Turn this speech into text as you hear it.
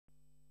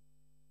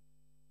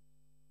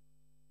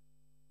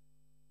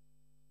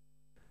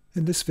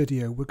In this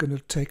video we're going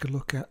to take a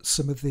look at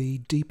some of the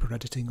deeper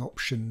editing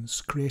options,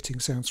 creating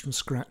sounds from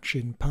scratch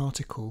in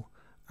Partikl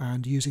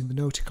and using the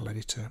Noatikl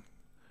editor.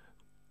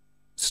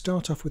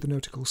 Start off with the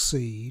Noatikl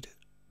seed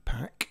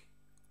pack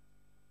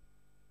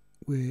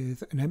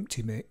with an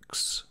empty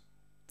mix,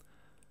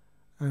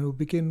 and we'll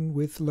begin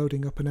with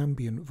loading up an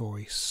ambient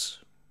voice.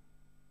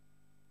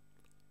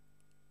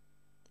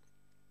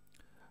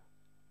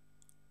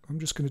 What I'm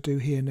just going to do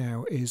here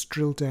now is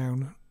drill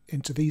down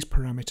into these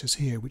parameters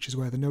here, which is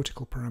where the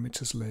Noatikl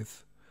parameters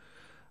live,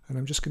 and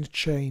I'm just going to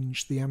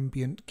change the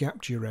ambient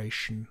gap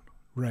duration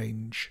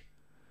range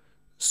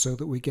so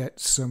that we get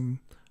some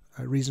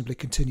reasonably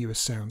continuous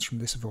sounds from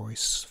this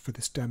voice for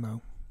this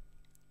demo.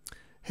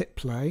 Hit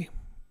play,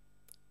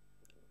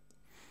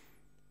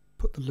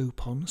 put the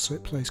loop on so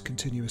it plays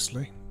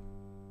continuously,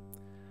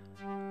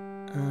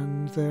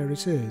 and there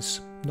it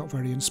is. Not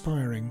very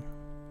inspiring.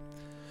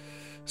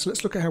 So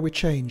let's look at how we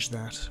change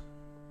that.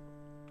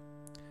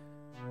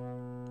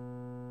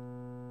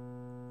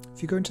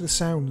 If you go into the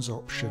sounds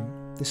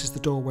option, this is the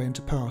doorway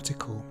into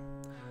Partikl.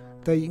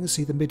 There you can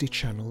see the MIDI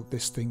channel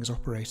this thing is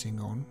operating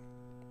on,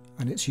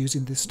 and it's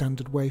using the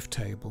standard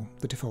wavetable,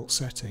 the default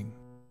setting.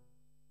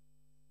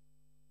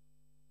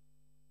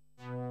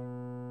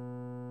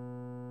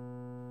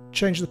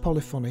 Change the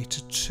polyphony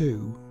to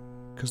 2,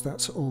 because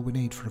that's all we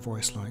need for a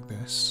voice like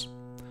this,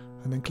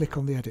 and then click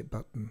on the edit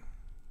button.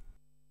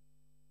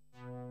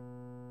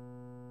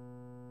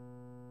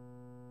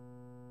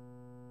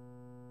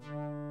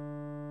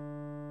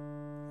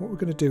 What we're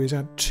going to do is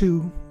add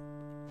 2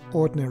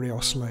 ordinary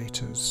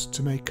oscillators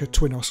to make a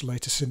twin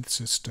oscillator synth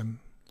system.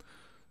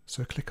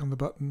 So click on the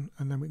button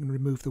and then we can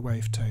remove the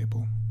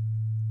wavetable.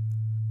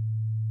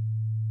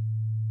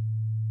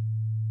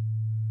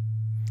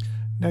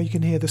 Now you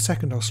can hear the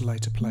second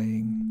oscillator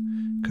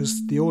playing,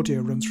 because the audio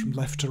runs from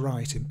left to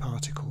right in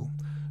Partikl.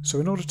 So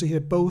in order to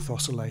hear both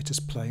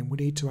oscillators playing, we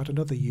need to add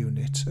another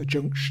unit, a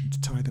junction, to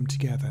tie them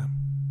together.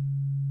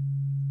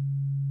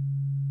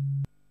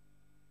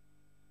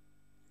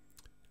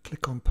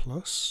 Click on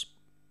plus,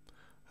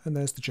 and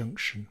there's the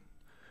junction.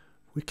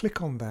 If we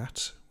click on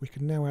that, we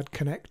can now add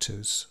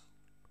connectors.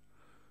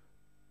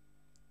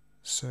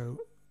 So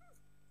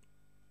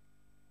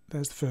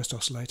there's the first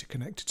oscillator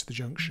connected to the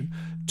junction.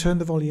 Turn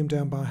the volume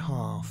down by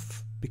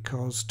half,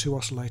 because 2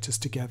 oscillators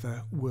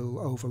together will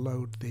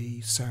overload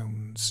the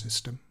sound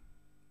system.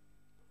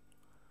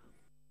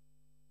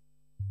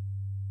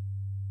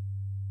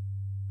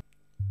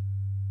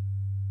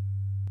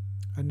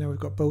 And now we've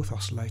got both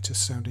oscillators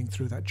sounding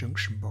through that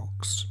junction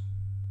box.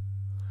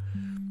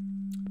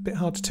 A bit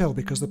hard to tell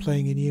because they're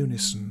playing in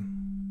unison.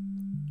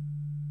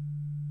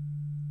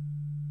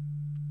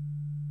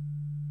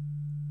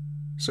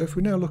 So if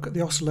we now look at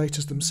the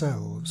oscillators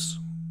themselves,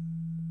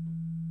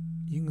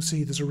 you can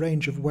see there's a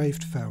range of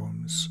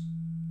waveforms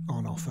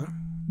on offer.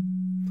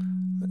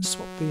 Let's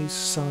swap these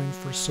sine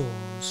for a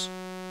source,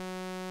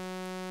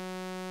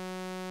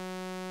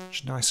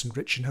 which is nice and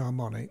rich in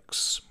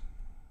harmonics.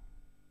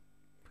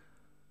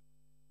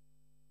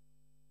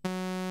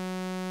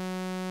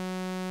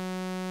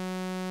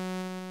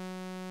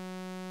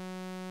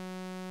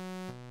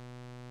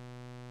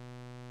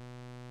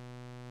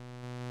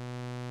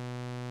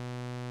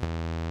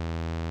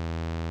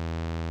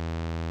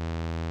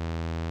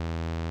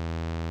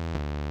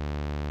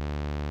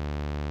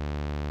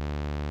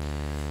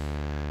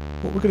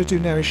 What we're going to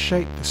do now is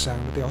shape the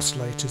sound of the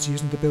oscillators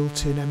using the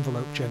built-in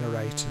envelope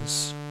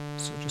generators.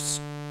 So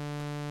just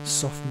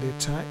soften the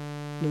attack,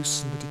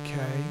 loosen the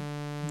decay,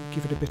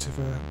 give it a bit of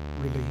a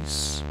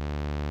release.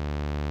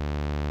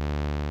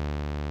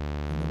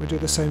 And then we'll do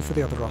the same for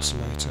the other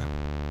oscillator.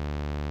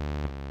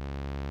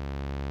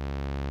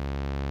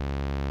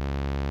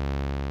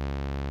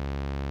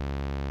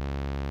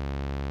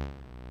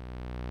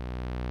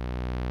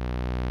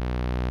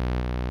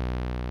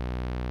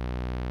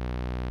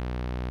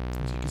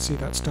 See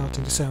that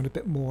starting to sound a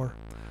bit more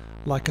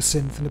like a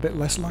synth and a bit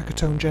less like a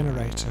tone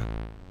generator.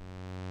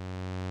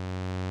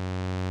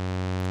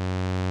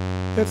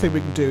 The other thing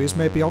we can do is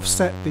maybe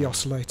offset the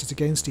oscillators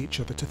against each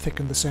other to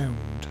thicken the sound.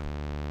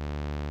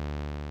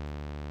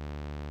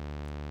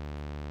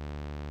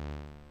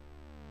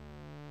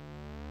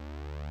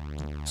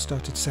 It's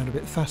starting to sound a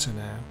bit fatter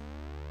now.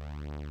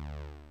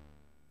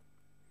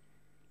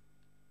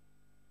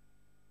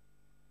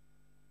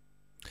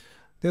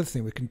 The other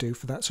thing we can do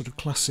for that sort of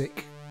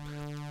classic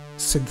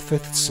synth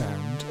fifth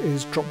sound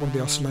is drop one of the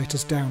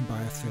oscillators down by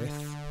a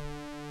fifth.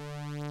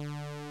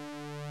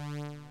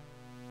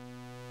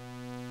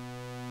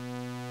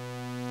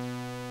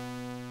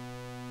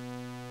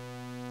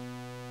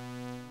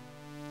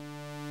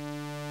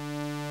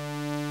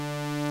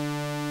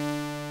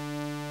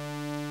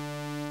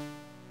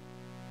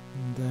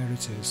 And there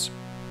it is.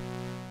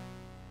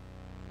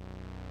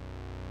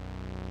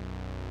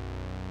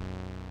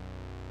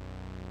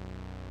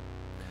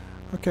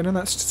 Okay, now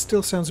that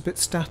still sounds a bit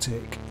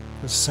static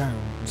as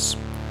sounds,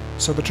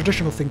 so the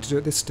traditional thing to do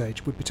at this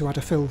stage would be to add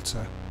a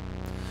filter.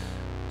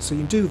 So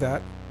you can do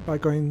that by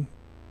going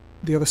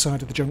the other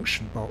side of the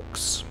junction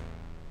box.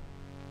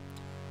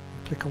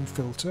 Click on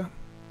filter,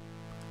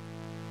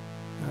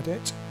 add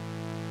it,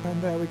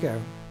 and there we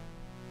go.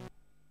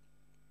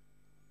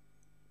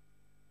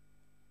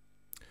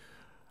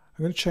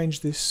 I'm going to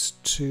change this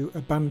to a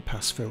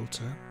bandpass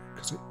filter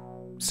because it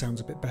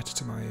sounds a bit better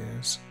to my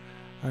ears,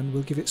 and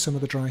we'll give it some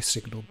of the dry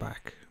signal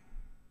back.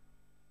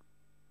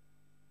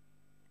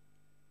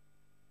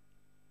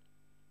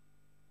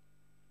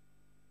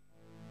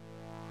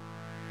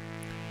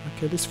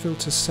 Okay, this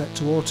filter's set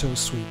to auto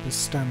sweep as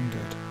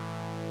standard,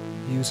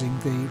 using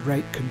the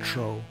rate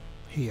control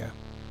here.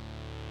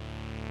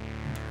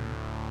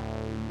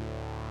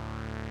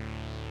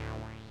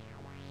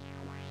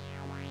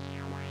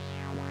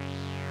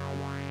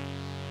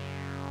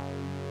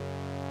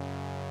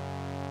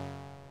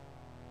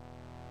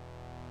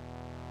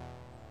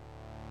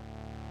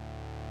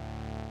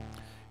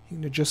 You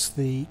can adjust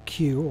the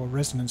Q or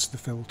resonance of the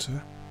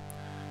filter,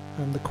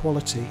 and the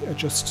quality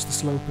adjusts the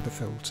slope of the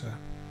filter.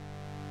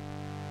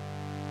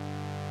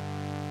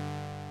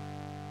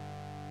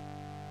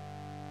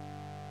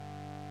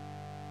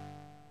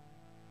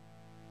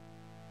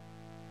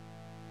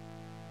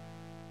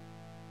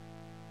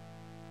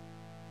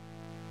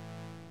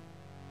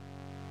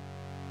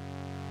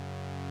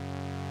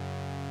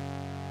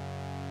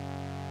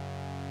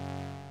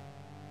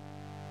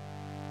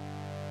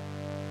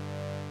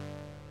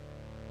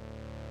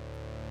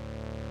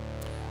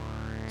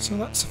 So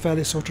that's a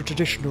fairly sort of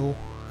traditional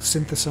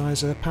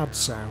synthesizer pad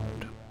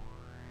sound,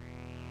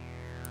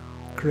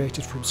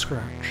 created from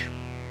scratch.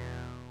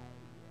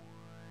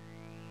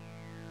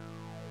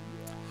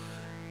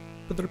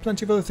 But there are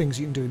plenty of other things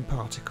you can do in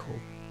Partikl.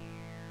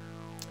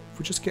 If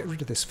we just get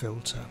rid of this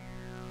filter,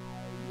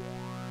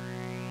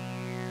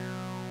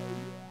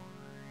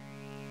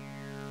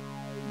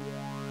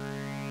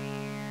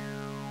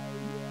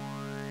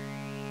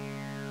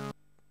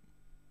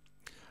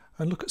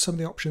 and look at some of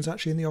the options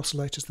actually in the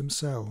oscillators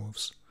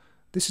themselves.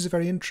 This is a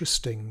very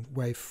interesting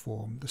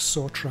waveform, the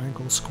saw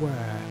triangle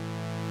square.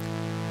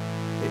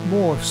 It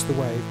morphs the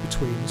wave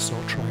between the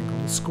saw triangle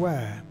and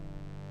square.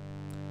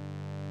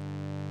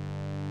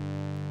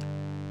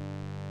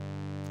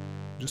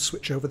 Just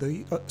switch over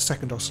the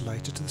second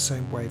oscillator to the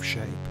same wave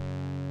shape.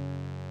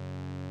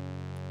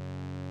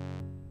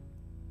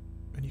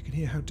 And you can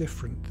hear how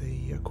different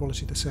the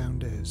quality of the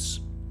sound is.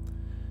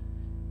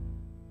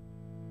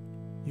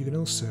 You can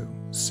also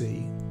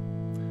see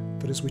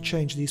that as we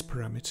change these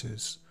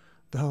parameters,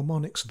 the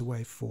harmonics of the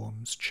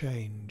waveforms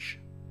change.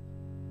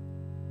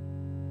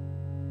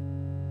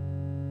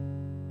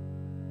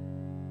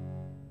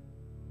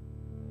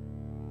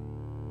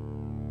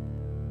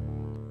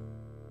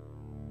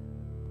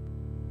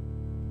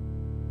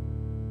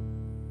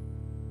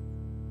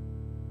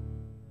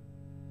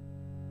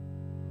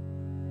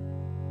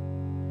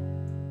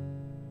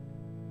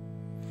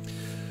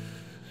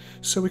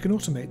 So we can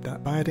automate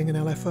that by adding an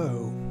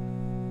LFO.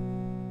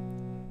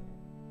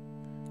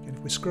 And if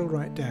we scroll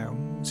right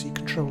down, you see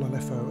Control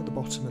LFO at the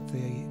bottom of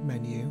the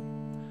menu.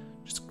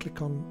 Just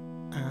click on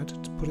Add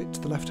to put it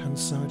to the left-hand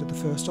side of the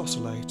first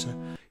oscillator.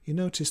 You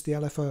notice the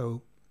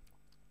LFO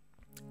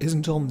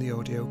isn't on the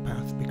audio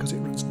path because it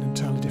runs an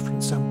entirely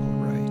different sample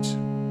rate.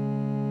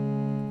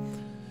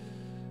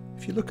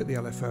 If you look at the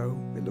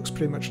LFO, it looks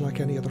pretty much like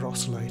any other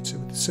oscillator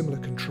with similar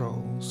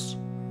controls.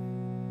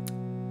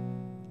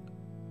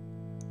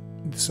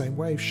 The same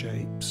wave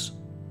shapes.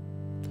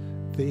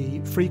 The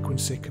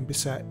frequency can be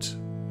set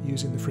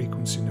using the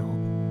frequency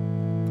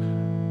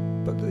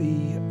knob, but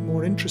the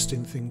more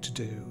interesting thing to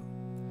do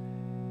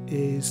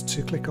is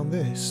to click on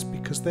this,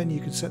 because then you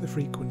can set the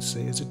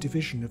frequency as a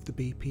division of the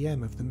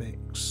BPM of the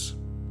mix.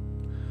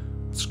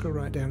 I'll scroll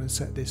right down and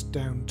set this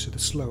down to the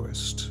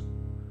slowest,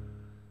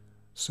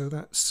 so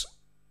that's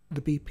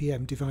the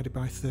BPM divided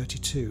by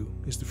 32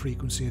 is the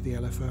frequency of the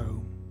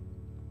LFO,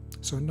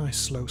 so a nice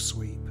slow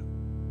sweep.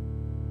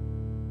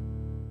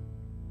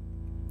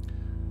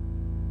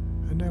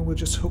 And now we'll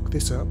just hook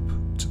this up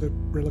to the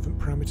relevant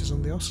parameters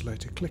on the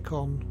oscillator. Click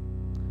on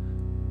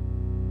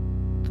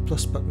the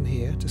plus button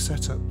here to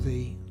set up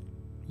the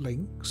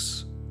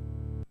links.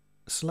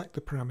 Select the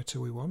parameter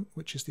we want,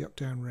 which is the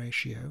up-down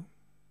ratio,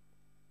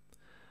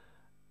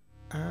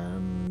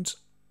 and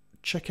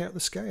check out the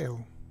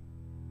scale.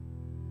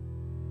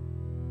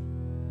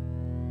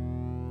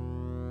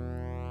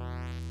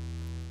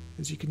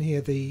 As you can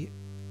hear, the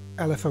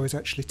LFO is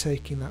actually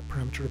taking that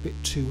parameter a bit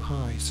too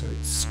high, so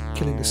it's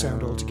killing the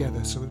sound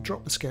altogether, so we've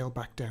dropped the scale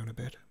back down a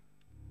bit.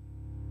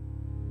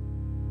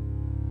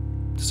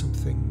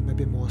 Something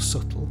maybe more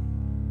subtle.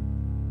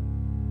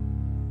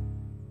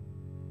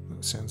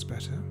 That sounds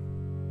better.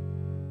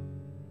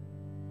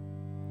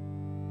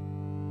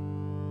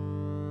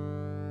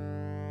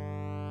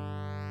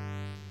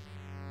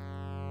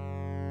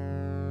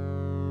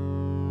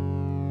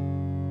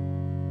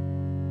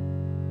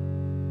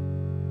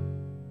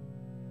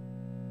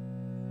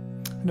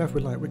 Now if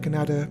we like, we can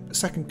add a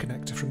second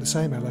connector from the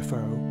same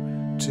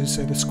LFO to,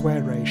 say, the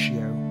square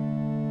ratio.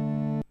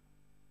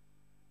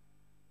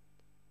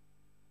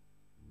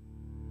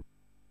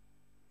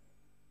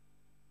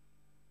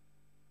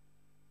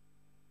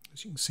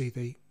 As you can see,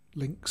 the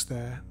links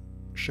there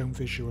shown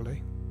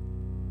visually.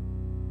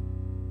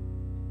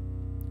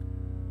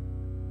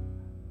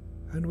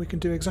 And we can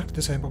do exactly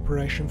the same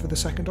operation for the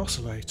second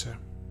oscillator.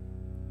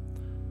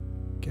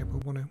 Again,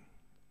 we'll want to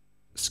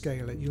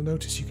scale it. You'll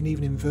notice you can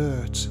even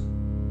invert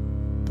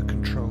the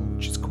control,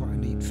 which is quite a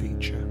neat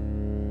feature.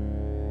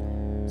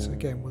 So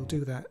again, we'll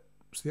do that.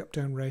 So the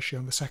up-down ratio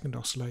on the second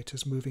oscillator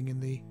is moving in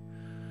the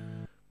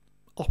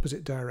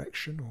opposite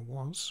direction, or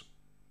was.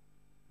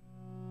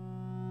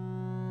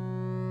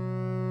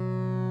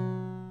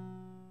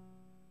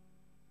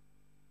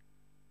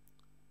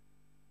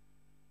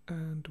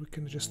 And we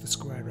can adjust the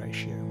square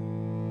ratio.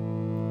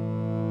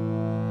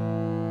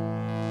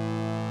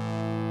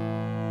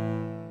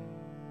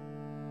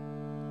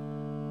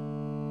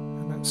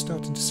 And that's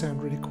starting to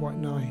sound really quite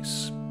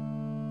nice.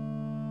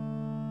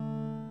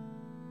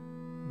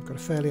 We've got a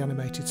fairly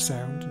animated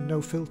sound and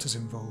no filters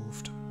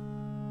involved.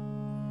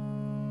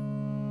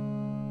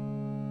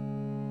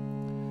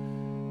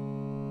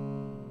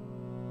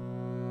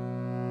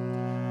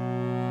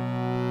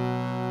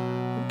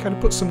 Kind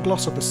of put some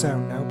gloss on the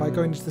sound now by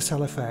going into the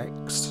cell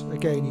effects.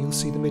 Again, you'll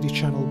see the MIDI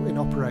channel in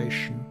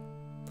operation.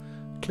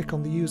 Click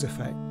on the use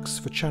effects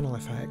for channel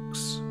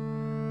effects,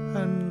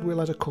 and we'll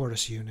add a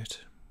chorus unit.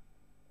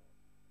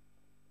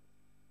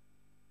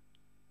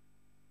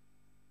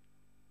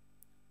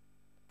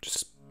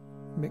 Just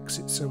mix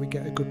it so we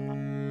get a good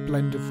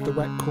blend of the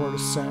wet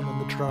chorus sound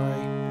and the dry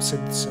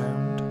synth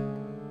sound,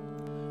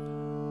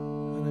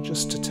 and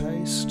adjust to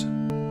taste.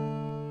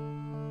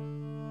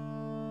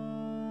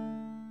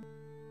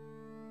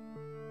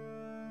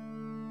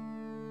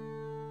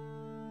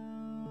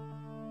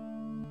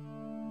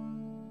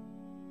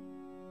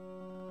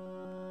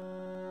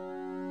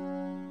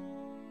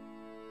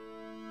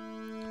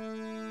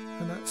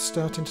 And that's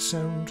starting to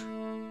sound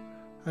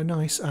a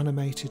nice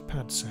animated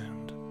pad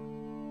sound,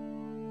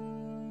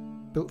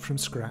 built from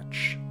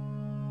scratch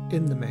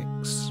in the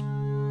mix.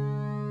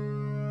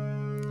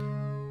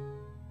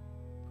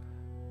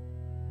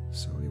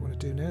 So what you want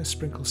to do now is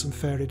sprinkle some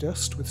fairy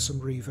dust with some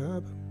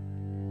reverb.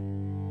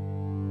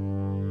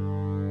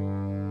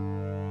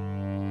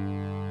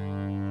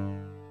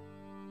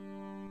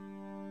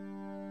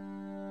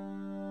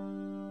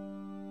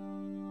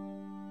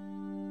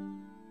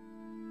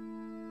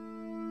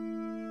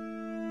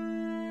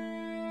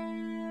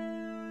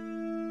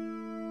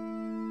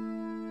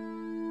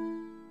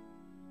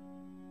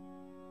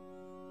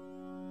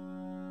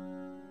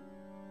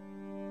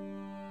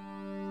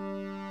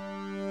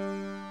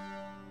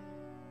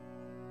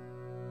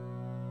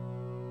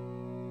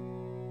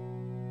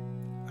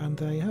 And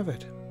there you have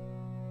it.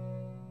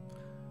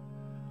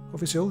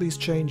 Obviously all these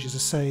changes are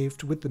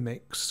saved with the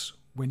mix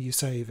when you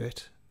save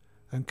it,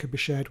 and can be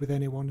shared with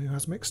anyone who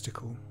has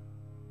Mixtikl.